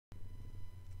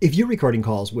If you're recording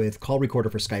calls with Call Recorder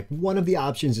for Skype, one of the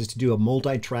options is to do a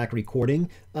multi-track recording,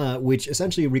 which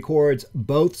essentially records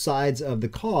both sides of the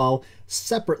call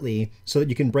separately so that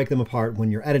you can break them apart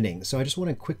when you're editing. So I just want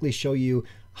to quickly show you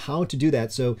how to do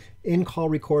that. So in Call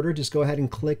Recorder, just go ahead and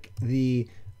click the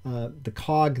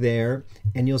cog there,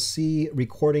 and you'll see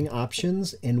recording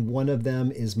options, and one of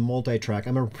them is multi-track.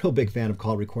 I'm a real big fan of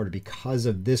Call Recorder because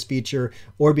of this feature,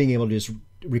 or being able to just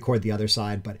record the other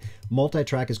side, but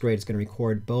multi-track is great. It's going to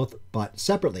record both, but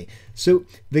separately. So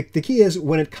the key is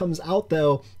when it comes out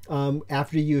though,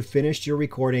 after you've finished your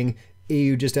recording,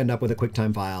 you just end up with a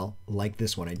QuickTime file like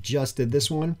this one. I just did this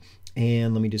one,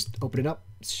 and let me just open it up,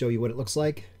 show you what it looks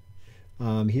like.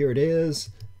 Here it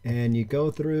is, and you go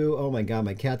through, oh my God,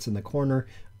 my cat's in the corner.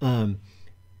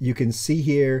 You can see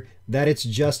here that it's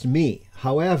just me.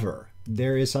 However,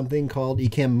 there is something called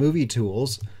Ecamm Movie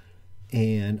Tools,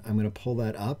 and I'm going to pull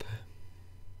that up.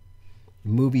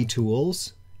 Movie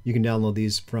Tools. You can download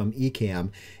these from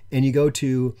Ecamm, and you go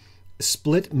to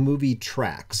Split Movie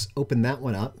Tracks. Open that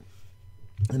one up,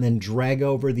 and then drag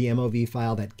over the MOV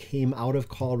file that came out of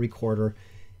Call Recorder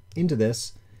into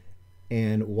this,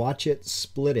 and watch it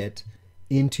split it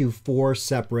into 4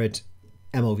 separate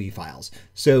MOV files.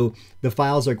 So the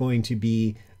files are going to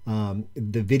be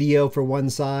the video for one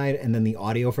side, and then the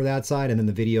audio for that side, and then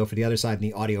the video for the other side, and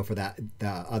the audio for the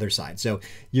other side. So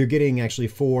you're getting actually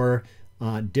 4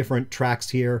 different tracks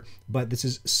here, but this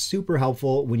is super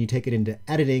helpful when you take it into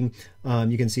editing.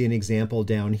 You can see an example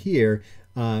down here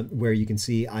where you can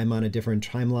see I'm on a different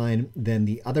timeline than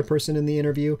the other person in the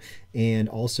interview, and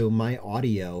also my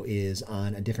audio is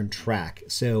on a different track.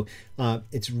 So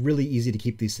it's really easy to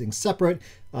keep these things separate,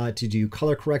 to do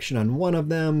color correction on one of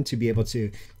them, to be able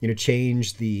to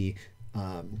change the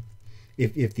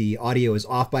if the audio is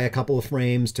off by a couple of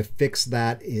frames, to fix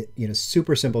that.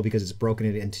 Super simple because it's broken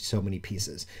it into so many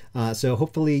pieces. So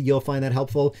hopefully you'll find that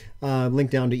helpful.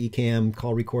 Link down to Ecamm,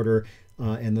 Call Recorder,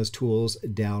 and those tools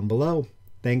down below.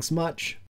 Thanks much.